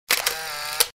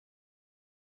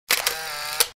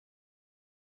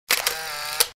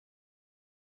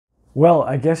Well,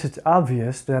 I guess it's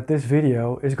obvious that this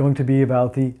video is going to be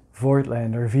about the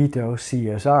Voigtlander Vitoret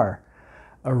CSR,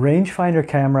 a rangefinder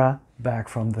camera back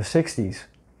from the 60s.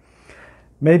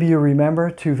 Maybe you remember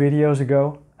 2 videos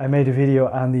ago I made a video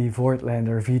on the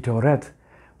Voigtlander Vitoret,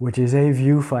 which is a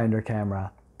viewfinder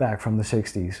camera back from the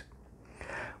 60s.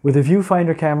 With a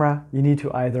viewfinder camera, you need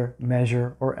to either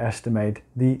measure or estimate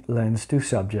the lens to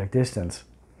subject distance.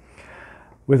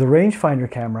 With a rangefinder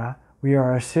camera, we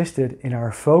are assisted in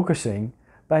our focusing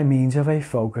by means of a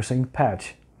focusing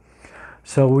patch.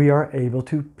 So we are able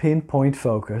to pinpoint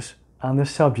focus on the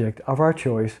subject of our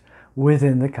choice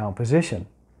within the composition,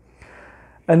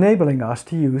 enabling us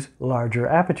to use larger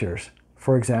apertures,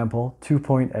 for example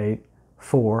 2.8,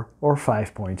 4 or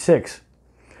 5.6.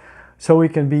 So we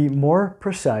can be more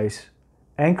precise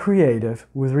and creative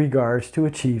with regards to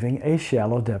achieving a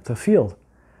shallow depth of field.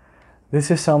 This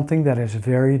is something that is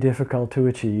very difficult to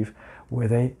achieve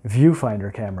with a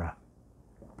viewfinder camera.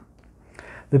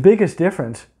 The biggest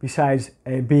difference, besides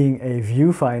being a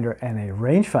viewfinder and a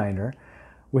rangefinder,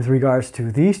 with regards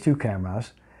to these 2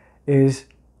 cameras, is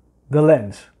the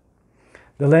lens.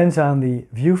 The lens on the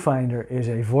viewfinder is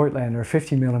a Voigtlander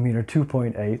 50mm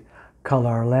 2.8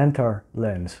 color lantern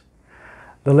lens.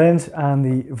 The lens on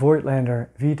the Voigtlander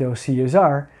Vitoret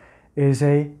CSR is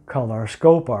a color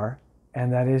scopar,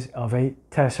 and that is of a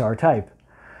Tessar type.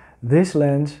 This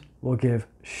lens will give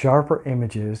sharper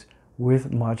images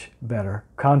with much better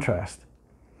contrast.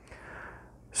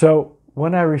 So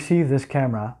when I received this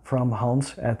camera from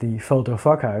Hans at the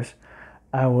Fotovakhuis,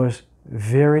 I was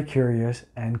very curious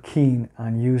and keen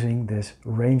on using this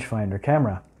rangefinder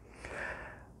camera.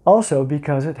 Also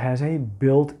because it has a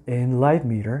built-in light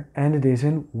meter and it is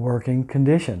in working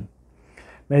condition.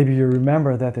 Maybe you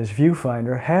remember that this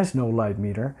viewfinder has no light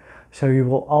meter, so you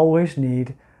will always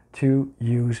need to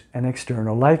use an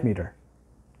external light meter.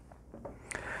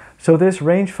 So this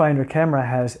rangefinder camera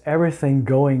has everything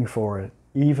going for it,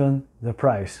 even the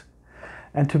price.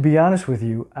 And to be honest with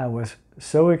you, I was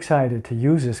so excited to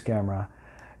use this camera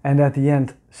and at the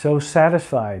end so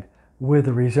satisfied with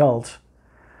the results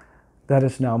that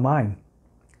it's now mine.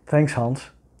 Thanks,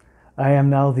 Hans. I am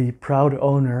now the proud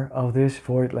owner of this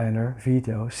Voigtlander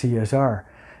Vitoret CSR,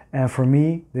 and for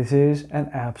me this is an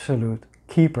absolute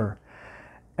keeper.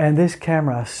 And this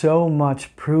camera so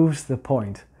much proves the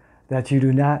point that you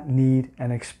do not need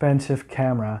an expensive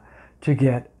camera to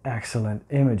get excellent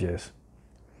images.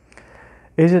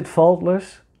 Is it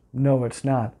faultless? No, it's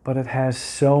not, but it has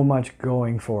so much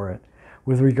going for it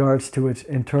with regards to its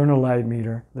internal light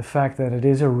meter, the fact that it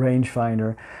is a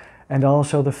rangefinder, and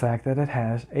also the fact that it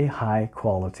has a high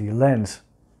quality lens.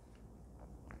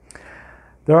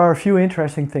 There are a few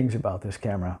interesting things about this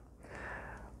camera.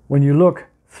 When you look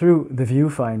through the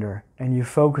viewfinder and you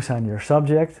focus on your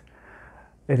subject,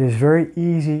 it is very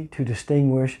easy to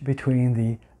distinguish between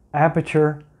the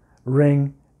aperture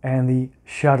ring and the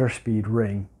shutter speed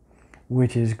ring,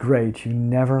 which is great. You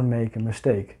never make a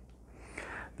mistake.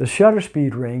 The shutter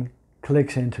speed ring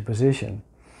clicks into position,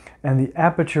 and the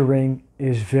aperture ring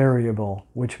is variable,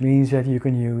 which means that you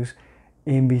can use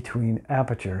in between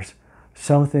apertures,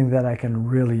 something that I can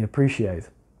really appreciate.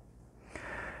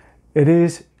 It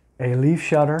is a leaf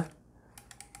shutter,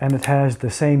 and it has the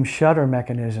same shutter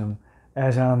mechanism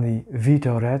as on the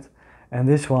Vitoret, and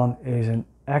this one is in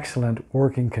excellent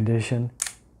working condition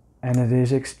and it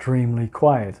is extremely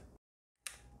quiet.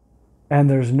 And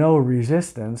there's no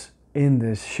resistance in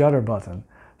this shutter button,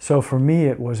 so for me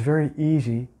it was very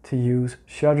easy to use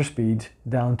shutter speeds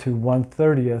down to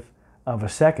 1/30th of a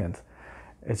second.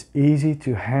 It's easy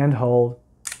to handhold,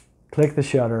 click the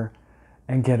shutter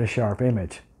and get a sharp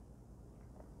image.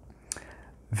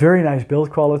 Very nice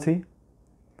build quality,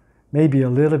 maybe a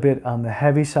little bit on the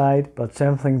heavy side, but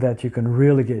something that you can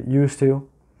really get used to.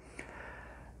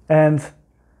 And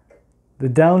the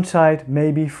downside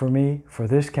maybe for me for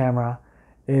this camera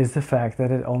is the fact that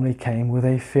it only came with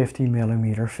a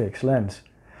 50mm fixed lens.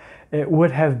 It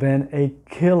would have been a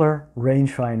killer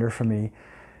rangefinder for me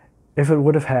if it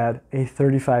would have had a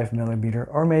 35mm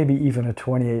or maybe even a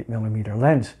 28mm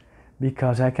lens,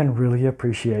 because I can really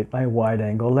appreciate my wide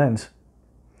angle lens.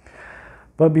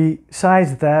 But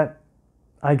besides that,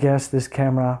 I guess this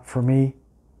camera for me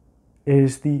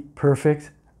is the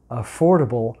perfect,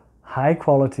 affordable, high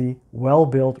quality,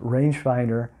 well-built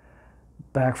rangefinder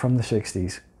back from the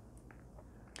 60s.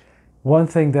 One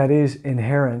thing that is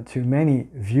inherent to many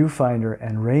viewfinder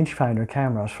and rangefinder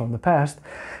cameras from the past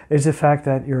is the fact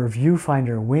that your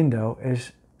viewfinder window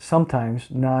is sometimes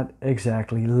not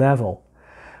exactly level,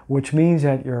 which means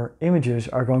that your images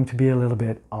are going to be a little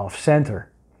bit off-center.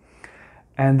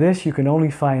 And this you can only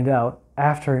find out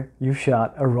after you've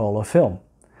shot a roll of film.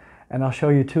 and I'll show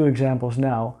you two examples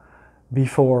now,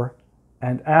 before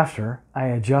and after I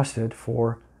adjusted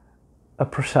for a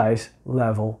precise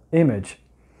level image,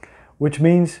 which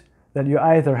means that you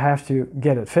either have to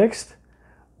get it fixed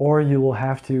or you will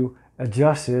have to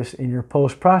adjust this in your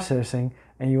post-processing,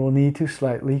 and you will need to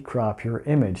slightly crop your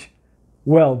image.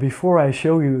 Well, before I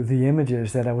show you the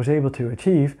images that I was able to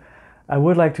achieve, I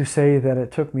would like to say that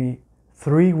it took me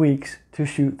 3 weeks to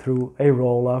shoot through a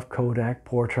roll of Kodak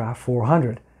Portra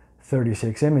 400,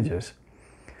 36 images.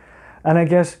 And I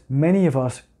guess many of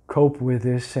us cope with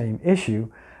this same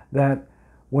issue, that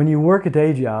when you work a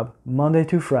day job Monday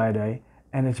to Friday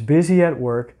and it's busy at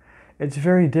work, it's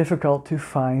very difficult to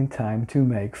find time to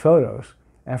make photos.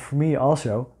 And for me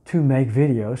also to make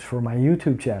videos for my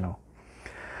YouTube channel.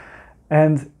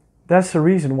 And that's the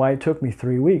reason why it took me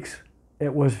 3 weeks.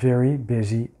 It was very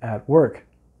busy at work.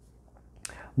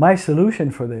 My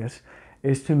solution for this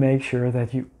is to make sure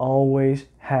that you always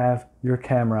have your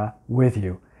camera with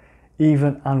you,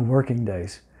 even on working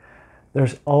days.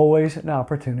 There's always an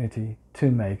opportunity to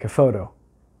make a photo.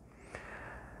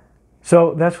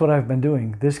 So that's what I've been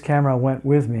doing. This camera went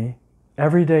with me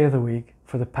every day of the week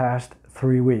for the past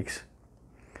 3 weeks.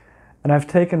 And I've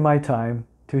taken my time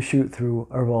to shoot through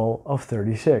a roll of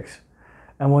 36.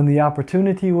 And when the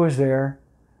opportunity was there,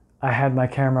 I had my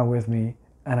camera with me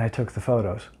and I took the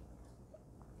photos.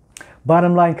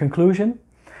 Bottom line conclusion,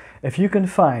 if you can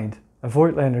find a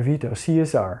Voigtlander Vitoret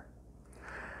CSR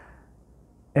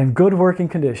in good working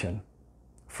condition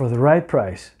for the right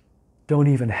price, don't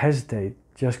even hesitate,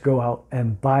 just go out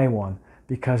and buy one,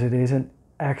 because it is an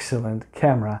excellent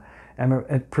camera and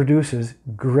it produces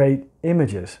great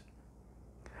images.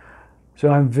 So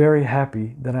I'm very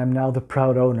happy that I'm now the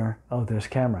proud owner of this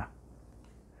camera.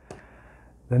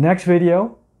 The next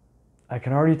video, I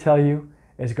can already tell you,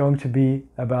 is going to be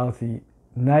about the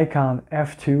Nikon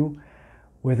F2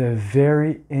 with a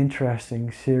very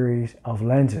interesting series of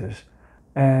lenses.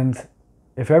 And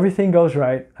if everything goes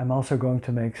right, I'm also going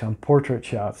to make some portrait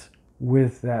shots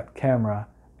with that camera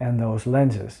and those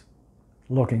lenses.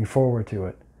 Looking forward to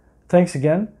it. Thanks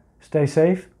again, stay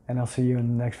safe, and I'll see you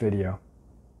in the next video.